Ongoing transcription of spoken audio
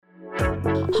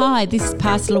Hi, this is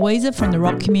Pastor Louisa from the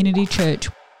Rock Community Church.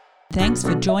 Thanks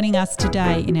for joining us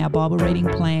today in our Bible reading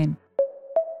plan.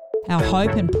 Our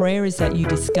hope and prayer is that you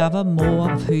discover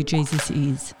more of who Jesus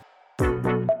is.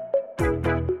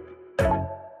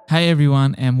 Hey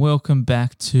everyone, and welcome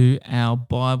back to our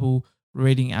Bible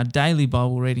reading, our daily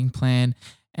Bible reading plan.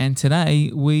 And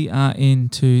today we are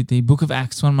into the book of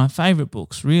Acts, one of my favorite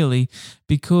books, really,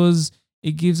 because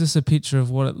it gives us a picture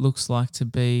of what it looks like to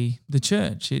be the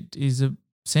church. It is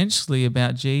essentially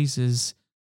about Jesus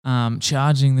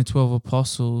charging the 12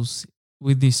 apostles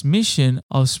with this mission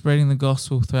of spreading the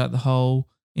gospel throughout the whole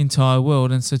entire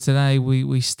world. And so today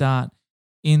we start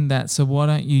in that. So why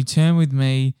don't you turn with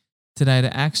me today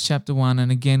to Acts chapter 1,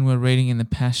 and again we're reading in the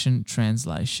Passion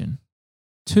Translation.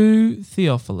 To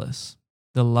Theophilus,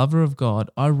 the lover of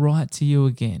God, I write to you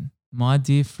again, my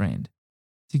dear friend,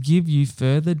 to give you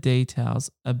further details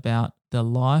about the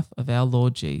life of our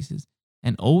Lord Jesus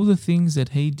and all the things that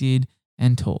he did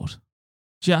and taught.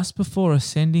 Just before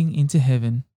ascending into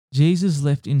heaven, Jesus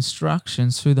left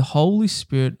instructions through the Holy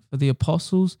Spirit for the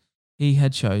apostles he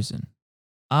had chosen.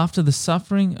 After the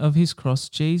suffering of his cross,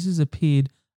 Jesus appeared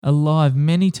alive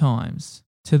many times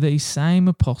to these same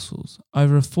apostles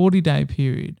over a 40-day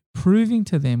period, proving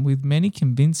to them with many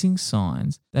convincing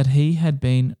signs that he had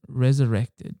been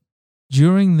resurrected.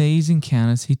 During these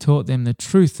encounters, he taught them the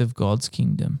truth of God's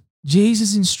kingdom.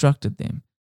 Jesus instructed them,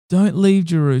 don't leave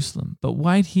Jerusalem, but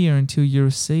wait here until you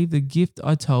receive the gift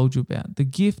I told you about, the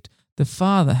gift the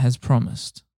Father has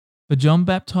promised. For John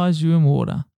baptized you in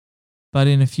water, but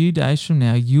in a few days from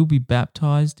now you'll be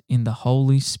baptized in the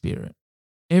Holy Spirit.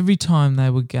 Every time they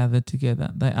were gathered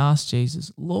together, they asked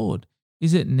Jesus, Lord,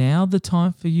 is it now the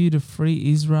time for you to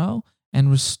free Israel and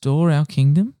restore our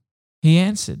kingdom? He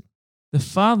answered, the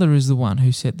Father is the one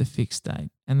who set the fixed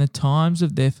date and the times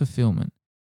of their fulfillment.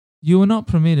 You are not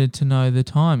permitted to know the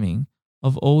timing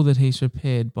of all that he's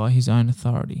prepared by his own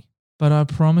authority. But I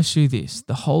promise you this,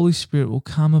 the Holy Spirit will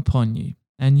come upon you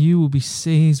and you will be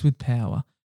seized with power.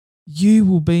 You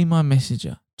will be my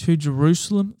messenger to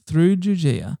Jerusalem, through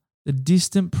Judea, the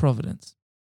distant province,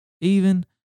 even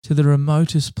to the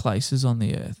remotest places on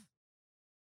the earth.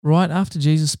 Right after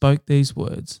Jesus spoke these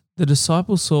words, the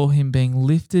disciples saw him being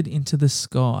lifted into the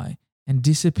sky and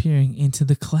disappearing into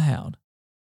the cloud.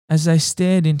 As they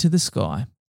stared into the sky,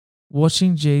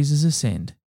 watching Jesus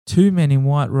ascend, two men in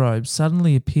white robes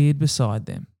suddenly appeared beside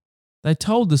them. They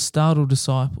told the startled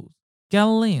disciples,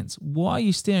 Galileans, why are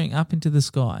you staring up into the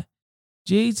sky?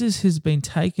 Jesus has been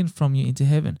taken from you into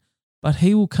heaven, but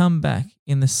he will come back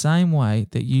in the same way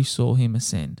that you saw him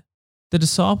ascend. The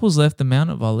disciples left the Mount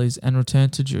of Olives and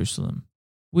returned to Jerusalem,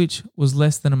 which was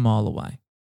less than a mile away.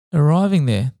 Arriving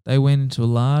there, they went into a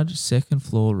large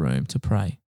second-floor room to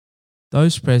pray.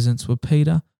 Those present were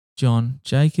Peter, John,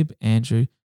 Jacob, Andrew,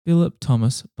 Philip,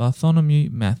 Thomas, Bartholomew,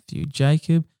 Matthew,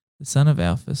 Jacob, the son of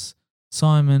Alphaeus,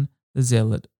 Simon the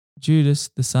Zealot, Judas,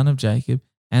 the son of Jacob,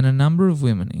 and a number of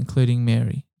women, including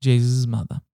Mary, Jesus'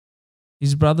 mother.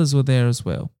 His brothers were there as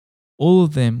well. All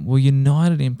of them were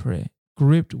united in prayer,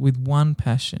 gripped with one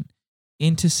passion,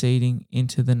 interceding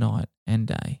into the night and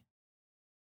day.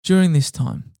 During this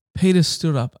time, Peter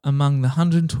stood up among the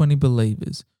 120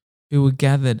 believers who were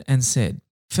gathered and said,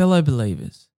 Fellow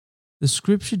believers, the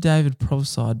scripture David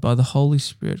prophesied by the Holy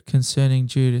Spirit concerning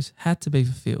Judas had to be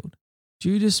fulfilled.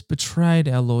 Judas betrayed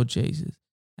our Lord Jesus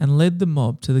and led the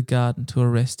mob to the garden to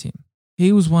arrest him.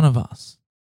 He was one of us,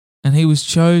 and he was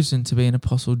chosen to be an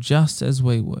apostle just as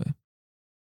we were.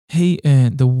 He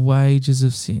earned the wages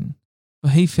of sin, for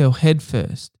he fell head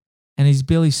first, and his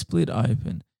belly split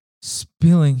open,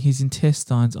 spilling his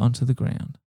intestines onto the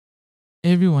ground.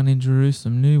 Everyone in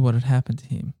Jerusalem knew what had happened to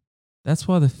him. That's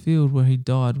why the field where he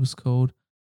died was called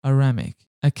Aramaic,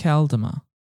 Akeldama,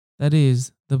 that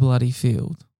is, the bloody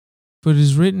field. For it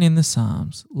is written in the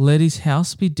Psalms, let his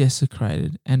house be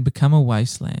desecrated and become a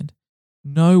wasteland.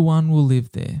 No one will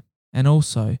live there, and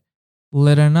also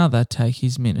let another take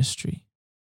his ministry.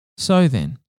 So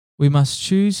then, we must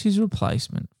choose his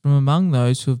replacement from among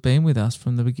those who have been with us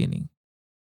from the beginning,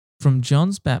 from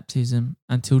John's baptism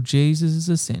until Jesus'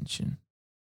 ascension.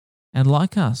 And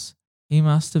like us, he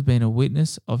must have been a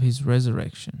witness of his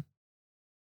resurrection.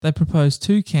 They proposed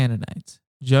two candidates,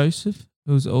 Joseph,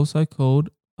 who was also called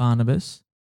Barnabas,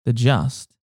 the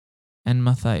Just, and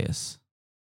Matthias.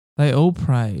 They all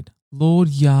prayed, Lord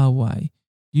Yahweh,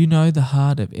 you know the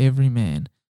heart of every man.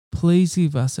 Please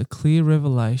give us a clear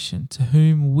revelation to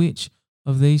whom which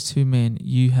of these two men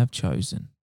you have chosen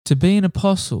to be an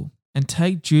apostle and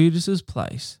take Judas's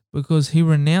place, because he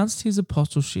renounced his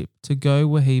apostleship to go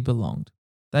where he belonged.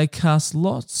 They cast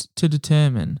lots to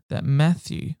determine that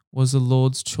Matthew was the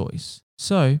Lord's choice.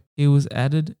 So he was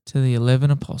added to the 11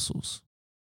 apostles.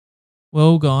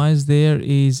 Well, guys, there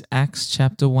is Acts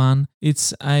chapter 1.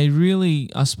 It's a really,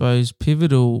 I suppose,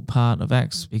 pivotal part of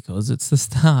Acts because it's the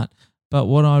start. But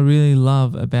what I really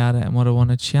love about it and what I want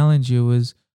to challenge you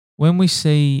is when we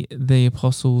see the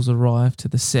apostles arrive to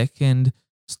the second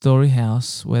story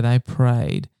house where they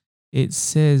prayed, it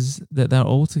says that they're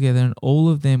all together and all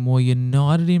of them were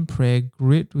united in prayer,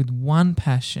 gripped with one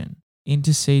passion,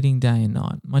 interceding day and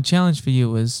night. My challenge for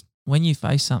you is when you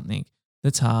face something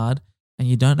that's hard and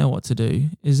you don't know what to do,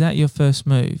 is that your first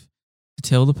move? To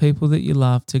tell the people that you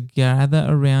love, to gather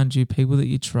around you people that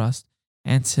you trust,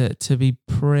 and to be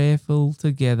prayerful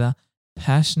together,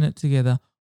 passionate together,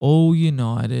 all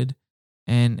united,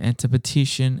 and to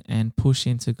petition and push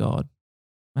into God.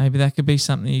 Maybe that could be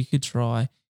something you could try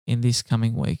in this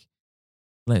coming week.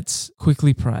 Let's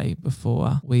quickly pray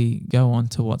before we go on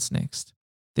to what's next.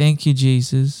 Thank you,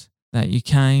 Jesus, that you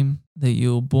came, that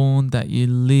you were born, that you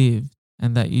lived,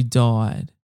 and that you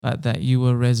died, but that you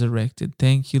were resurrected.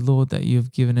 Thank you, Lord, that you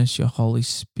have given us your Holy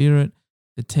Spirit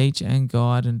to teach and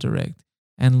guide and direct.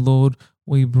 And Lord,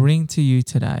 we bring to you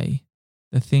today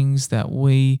the things that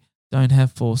we don't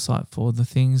have foresight for, the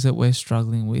things that we're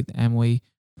struggling with, and we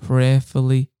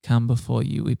prayerfully come before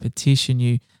you. We petition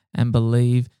you and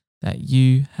believe that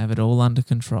you have it all under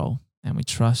control, and we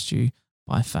trust you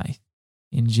by faith.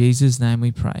 In Jesus' name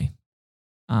we pray.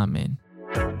 Amen.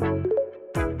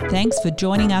 Thanks for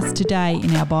joining us today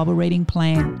in our Bible reading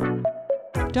plan.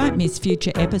 Don't miss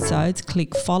future episodes.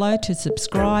 Click follow to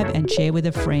subscribe and share with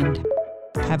a friend.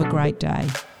 Have a great day.